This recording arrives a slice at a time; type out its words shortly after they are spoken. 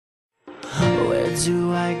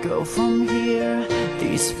do I go from here?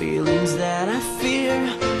 These feelings that I fear,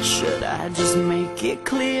 should I just make it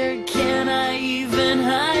clear? Can I even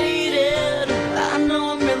hide it? I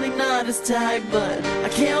know I'm really not his type, but I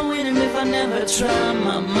can't win him if I never try.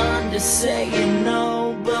 My mind is saying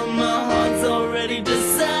no, but my heart's already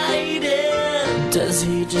decided. Does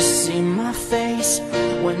he just see my face?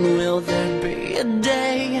 When will there be a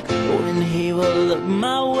day when he will look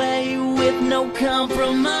my way with no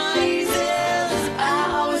compromises?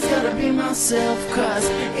 I always gotta be myself, cause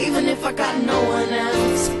even if I got no one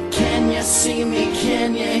else, can you see me,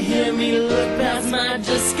 can you hear me, look past my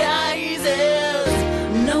disguises?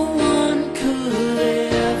 No one could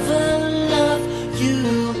ever love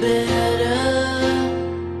you better.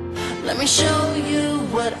 Let me show you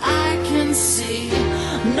what I can see.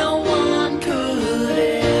 No one could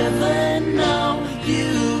ever know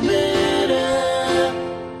you better.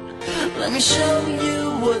 Let me show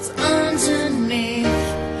you what's underneath.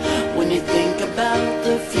 When you think about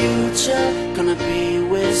the future, gonna be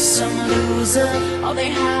with some loser. All they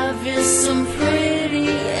have is some pretty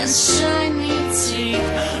and shiny teeth.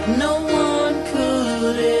 No one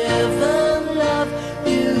could ever love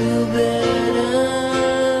you better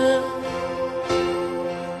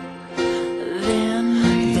than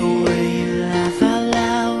me. The way you laugh out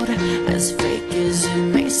loud, as fake as it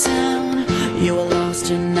may sound. You were lost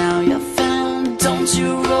and now you're found. Don't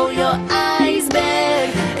you roll your eyes back,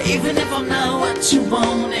 even if I'm not what you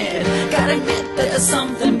wanted. Gotta admit there's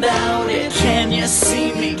something about it. Can you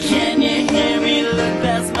see me? Can you hear me? Look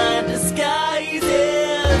past my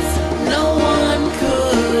disguises. No one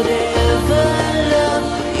could ever love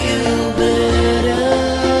you better.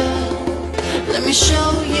 Let me show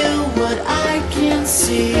you what I can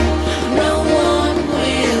see. No one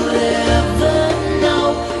will ever know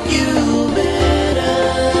you better.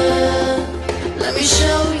 Let me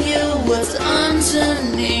show you what's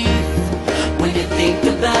underneath. When you think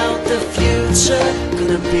about the future,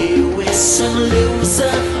 gonna be with some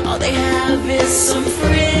loser. All they have is some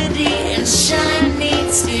pretty and shiny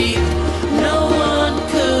teeth. No one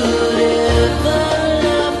could ever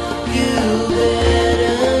love you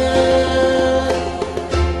better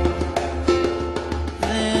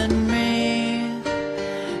than me.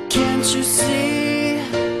 Can't you see?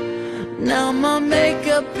 Now my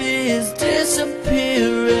makeup is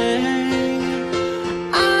disappearing.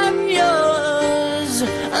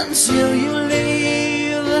 Until you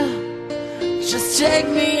leave, just take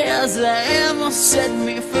me as I am or set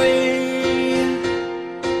me free.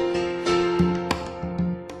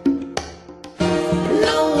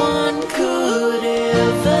 No one could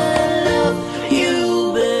ever love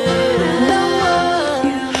you better. No one.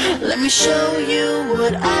 Let me show you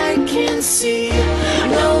what I can see.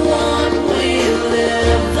 No one will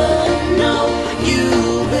ever know you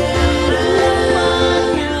better.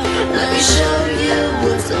 Let me show you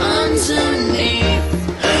what's underneath.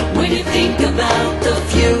 When you think about the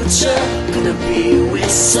future, gonna be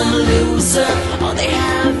with some loser. All they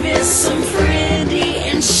have is some pretty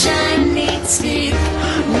and shiny